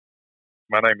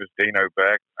My name is Dino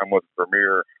Beck. I'm with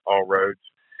Premier All Roads.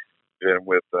 Been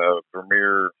with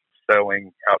Premier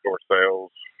selling outdoor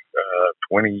sales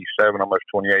 27, almost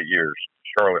 28 years.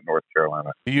 Charlotte, North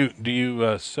Carolina. Do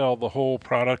you sell the whole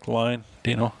product line,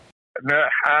 Dino? No,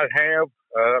 I have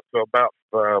up to about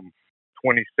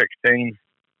 2016.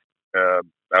 I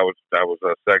was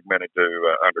segmented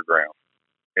to underground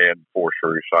and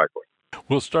forestry recycling.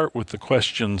 We'll start with the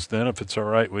questions then, if it's all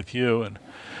right with you. And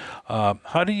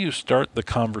how do you start the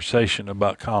conversation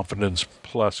about Confidence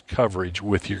Plus coverage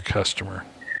with your customer?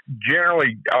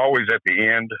 Generally, always at the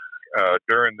end,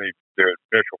 during the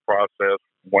initial process,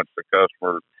 once the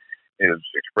customer has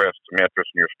expressed some interest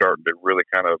and you're starting to really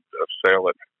kind of sell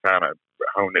it, kind of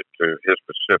hone it to his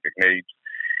specific needs,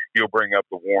 you'll bring up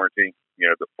the warranty,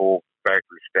 the full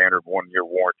factory standard 1-year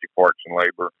warranty, parts and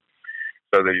labor,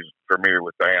 so that he's familiar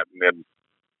with that. And then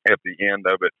at the end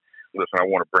of it, listen, I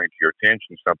want to bring to your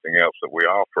attention something else that we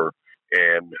offer.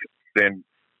 And then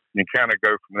you kind of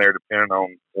go from there depending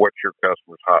on what your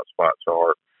customer's hot spots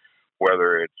are,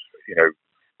 whether it's,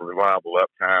 reliable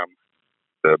uptime,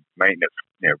 the maintenance,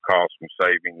 costs and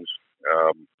savings,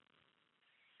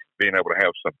 being able to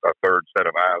have a third set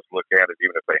of eyes look at it,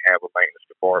 even if they have a maintenance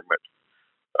department.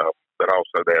 But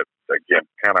also that, again,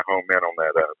 kind of home in on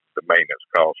that, the maintenance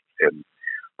cost. And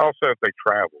also if they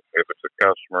travel, if it's a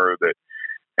customer that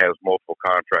has multiple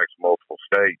contracts, multiple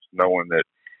states, knowing that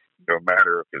no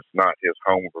matter if it's not his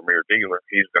home Premier dealer,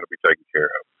 he's going to be taken care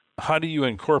of. How do you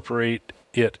incorporate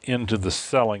it into the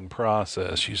selling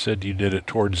process? You said you did it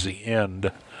towards the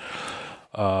end,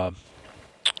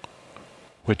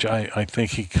 which I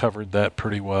think he covered that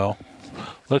pretty well.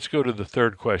 Let's go to the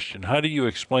third question. How do you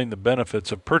explain the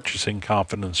benefits of purchasing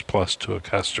Confidence Plus to a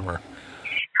customer?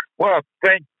 Well, I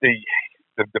think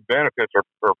the benefits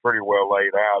are pretty well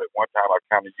laid out. At one time, I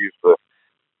kind of used the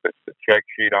check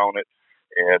sheet on it,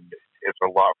 and it's a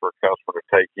lot for a customer to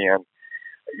take in.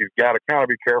 You've got to kind of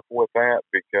be careful with that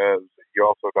because you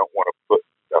also don't want to put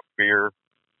a fear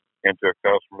into a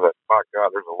customer that, my God,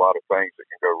 there's a lot of things that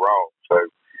can go wrong. So,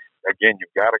 again,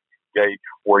 you've got to gauge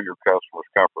where your customer's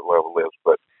comfort level is.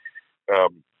 But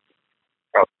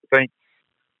I think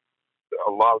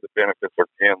a lot of the benefits are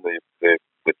in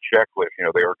the checklist.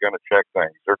 They are going to check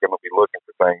things. They're going to be looking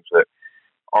for things that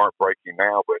aren't breaking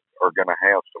now, but are going to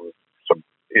have some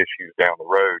issues down the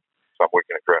road. Something we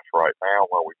can address right now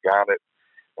while we've got it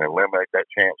and eliminate that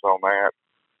chance on that.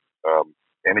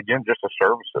 And again, just the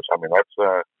services. I mean, that's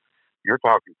you're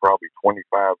talking probably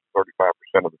 25-35%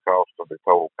 of the cost of the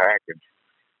total package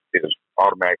is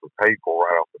automatically paid for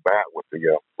right off the bat with the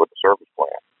service plan.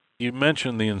 You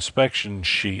mentioned the inspection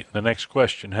sheet. The next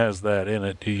question has that in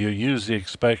it. Do you use the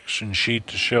inspection sheet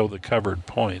to show the covered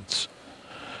points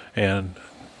and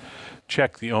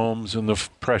check the ohms and the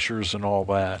pressures and all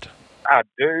that? I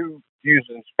do use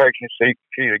the inspection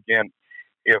sheet again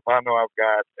if I know I've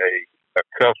got a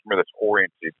customer that's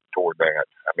oriented toward that.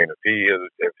 I mean, if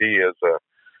he is a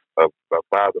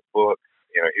by the book,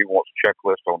 he wants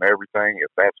checklist on everything.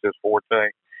 If that's his forte,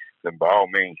 then by all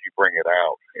means you bring it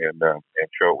out and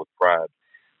show it with pride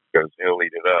because he'll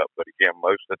eat it up. But again,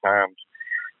 most of the times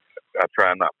I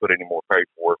try not to put any more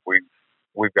paperwork.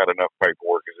 We've got enough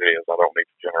paperwork as it is. I don't need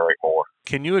to generate more.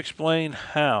 Can you explain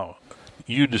how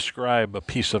you describe a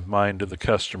peace of mind to the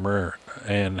customer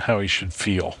and how he should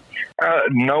feel?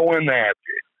 Knowing that,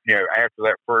 after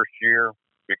that first year,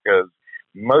 because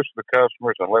most of the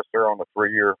customers, unless they're on a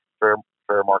 3-year fair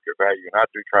market value, and I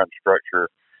do try and structure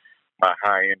my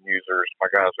high-end users, my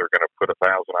guys that are going to put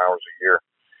 1,000 hours a year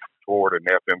toward an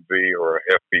FMV or a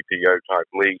FPPO type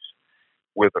lease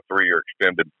with a 3-year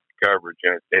extended coverage,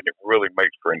 and it really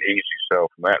makes for an easy sell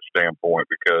from that standpoint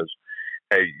because,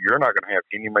 hey, you're not going to have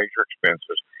any major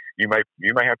expenses. You may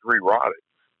have to re-rod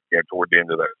it toward the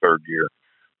end of that 3rd year,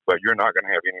 but you're not going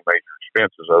to have any major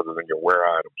expenses other than your wear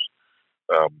items.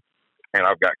 And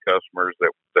I've got customers that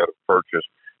have purchased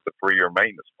the 3-year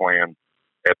maintenance plan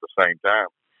at the same time,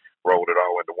 rolled it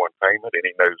all into one payment, and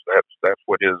he knows that's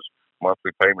what his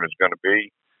monthly payment is going to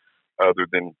be, other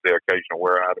than the occasional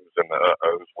wear items and the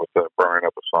uh-ohs with burning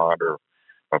up a sod or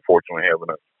unfortunately having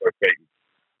a occasion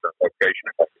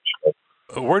package.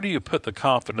 Where do you put the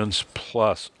Confidence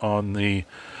Plus on the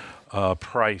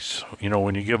price?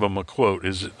 When you give them a quote,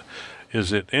 is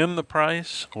it in the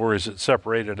price or is it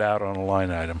separated out on a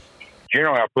line item?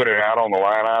 Generally, I put it out on the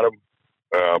line item,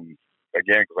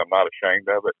 again, because I'm not ashamed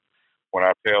of it. When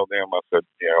I tell them, I said,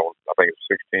 I think it's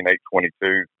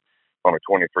 $16,822 on a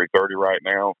 2330 right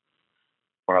now.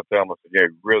 When I tell them, I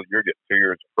said, really, you're getting 2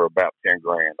 years for about $10,000.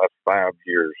 That's 5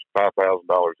 years, $5,000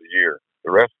 a year.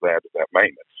 The rest of that is that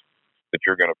maintenance that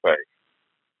you're going to pay.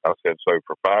 I said, so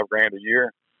for $5,000 a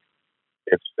year,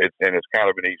 it's kind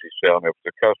of an easy sell. And if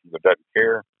the customer that doesn't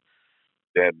care,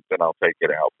 then I'll take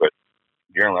it out. But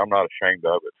generally, I'm not ashamed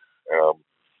of it.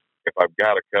 If I've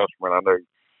got a customer, and I know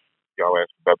y'all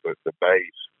asked about the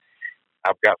base,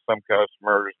 I've got some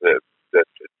customers that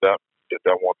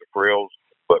don't want the frills,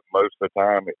 but most of the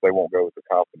time, if they won't go with the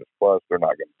Confidence Plus, they're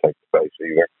not going to take the base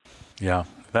either. Yeah,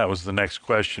 that was the next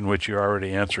question, which you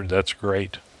already answered. That's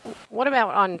great. What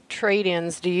about on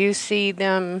trade-ins? Do you see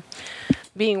them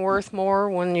being worth more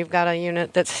when you've got a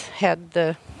unit that's had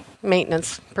the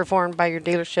maintenance performed by your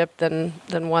dealership than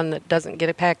one that doesn't get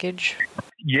a package?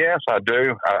 Yes, I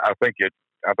do. I think it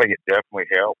definitely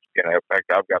helps. In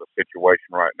fact, I've got a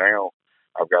situation right now.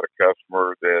 I've got a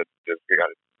customer that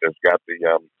has got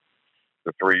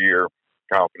the 3-year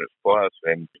Confidence Plus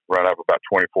and run up about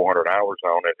 2,400 hours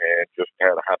on it, and just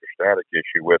had a hydrostatic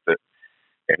issue with it.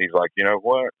 And he's like, you know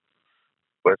what?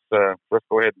 Let's go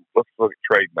ahead and let's look at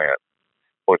trading that.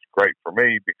 Well, it's great for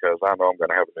me because I know I'm going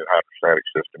to have a new hydrostatic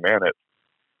system in it,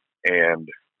 and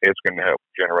it's going to help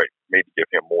generate me to give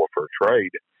him more for a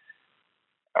trade.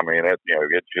 I mean, it's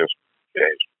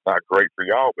not great for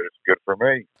y'all, but it's good for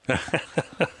me.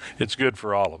 It's good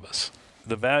for all of us.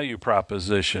 The value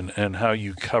proposition and how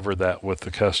you cover that with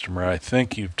the customer, I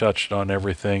think you've touched on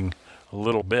everything a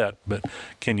little bit, but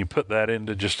can you put that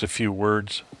into just a few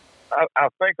words? I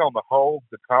think on the whole,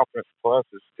 the Confidence Plus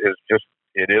is just,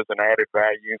 it is an added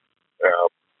value.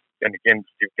 And again,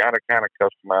 you've got to kind of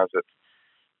customize it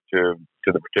to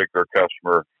the particular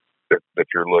customer that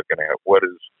you're looking at. What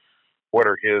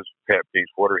are his pet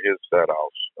peeves? What are his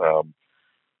set-offs?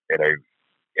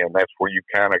 And that's where you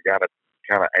kind of got to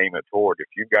aim it toward. If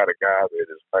you've got a guy that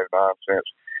is no nonsense,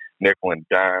 nickel and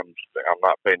dimes, I'm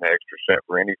not paying an extra cent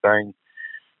for anything.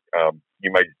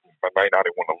 You may not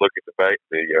even want to look at the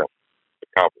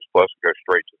Confidence Plus and go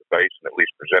straight to the base and at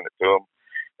least present it to them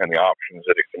and the options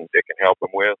that it can help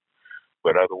them with.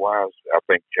 But otherwise, I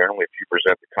think generally if you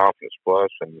present the Confidence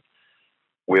Plus and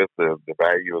with the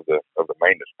value of the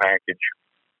maintenance package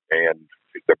and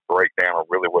the breakdown of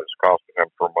really what it's costing them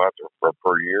per month or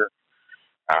per year,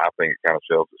 I think it kind of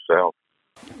sells itself.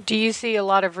 Do you see a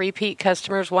lot of repeat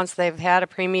customers once they've had a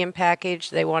premium package,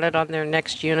 they want it on their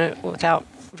next unit without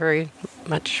very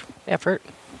much effort?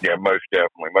 Yeah, most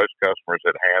definitely. Most customers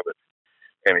that have it.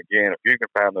 And again, if you can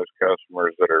find those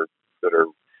customers that are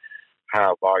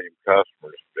high volume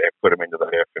customers and put them into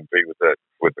that F&B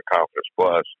with the Confidence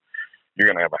Plus, you're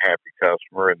going to have a happy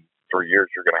customer. In 3 years,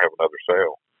 you're going to have another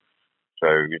sale. So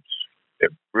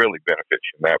it really benefits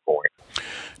you from that point.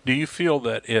 Do you feel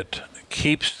that it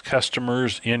keeps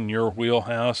customers in your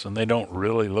wheelhouse and they don't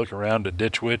really look around to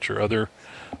Ditch Witch or other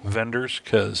vendors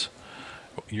because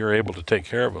you're able to take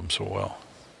care of them so well?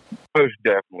 Most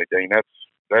definitely, Dean.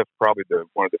 That's probably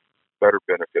one of the better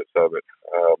benefits of it.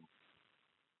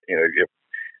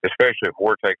 Especially if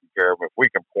we're taking care of them, if we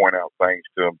can point out things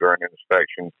to them during an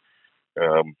inspection,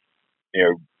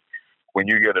 when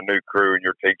you get a new crew and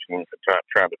you're teaching them,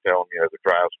 trying to tell them, the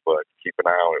dry spot, keep an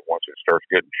eye on it once it starts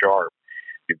getting sharp.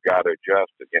 You've got to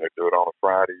adjust it. Do it on a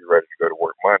Friday. You're ready to go to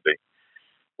work Monday.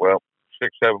 Well,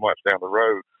 6-7 months down the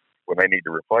road, when they need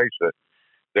to replace it,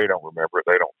 they don't remember it.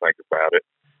 They don't think about it.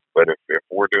 But if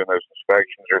we're doing those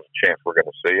inspections, there's a chance we're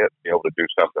going to see it, be able to do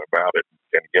something about it,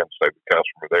 and again, save the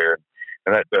customer there.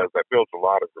 And that builds a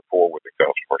lot of rapport with the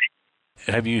customers.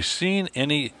 Have you seen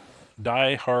any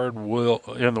die-hard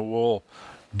wool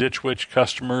Ditch Witch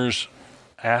customers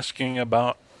asking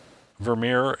about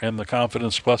Vermeer and the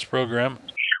Confidence Plus program?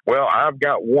 Well, I've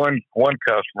got one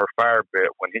customer, Firebit.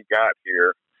 When he got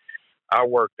here, I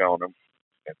worked on him,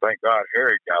 and thank God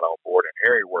Harry got on board,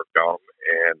 and Harry worked on him,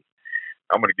 and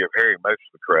I'm going to give Harry most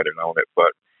of the credit on it,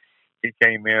 but he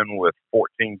came in with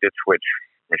 14 Ditch Witch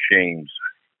machines.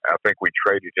 I think we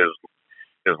traded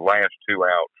his last 2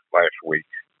 out last week,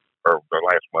 or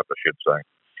last month, I should say.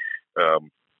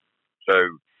 So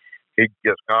he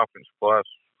gets Confidence Plus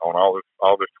on all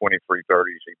his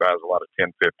 2330s. He buys a lot of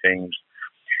 1015s.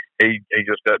 He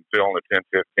just doesn't feel on the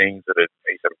 1015s that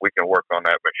he said, we can work on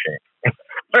that machine.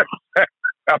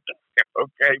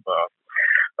 Okay, Bob.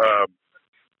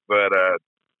 But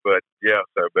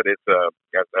it's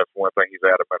that's one thing he's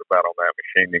adamant about on that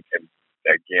machine. And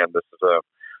again, this is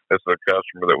a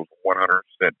customer that was 100%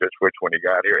 Ditch Witch when he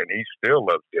got here, and he still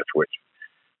loves Ditch Witch.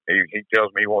 He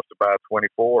tells me he wants to buy a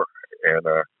 24, and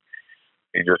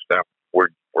he just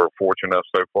we're fortunate enough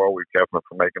so far we've kept him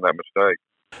from making that mistake.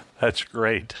 That's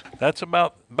great. That's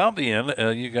about the end.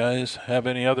 You guys have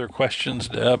any other questions,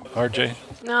 Deb, RJ?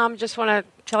 No, I just want to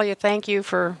tell you thank you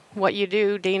for what you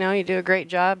do, Dino. You do a great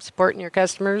job supporting your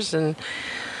customers and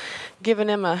giving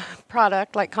them a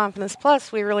product like Confidence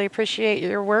Plus. We really appreciate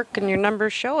your work, and your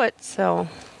numbers show it. So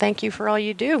thank you for all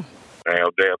you do. Well,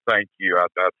 Deb, thank you. I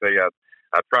tell you,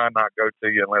 I try not to go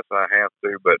to you unless I have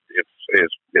to, but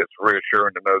it's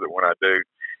reassuring to know that when I do,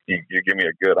 you give me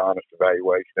a good, honest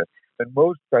evaluation. And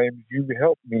most times you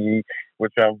help me,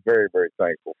 which I'm very, very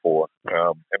thankful for.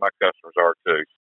 And my customers are too.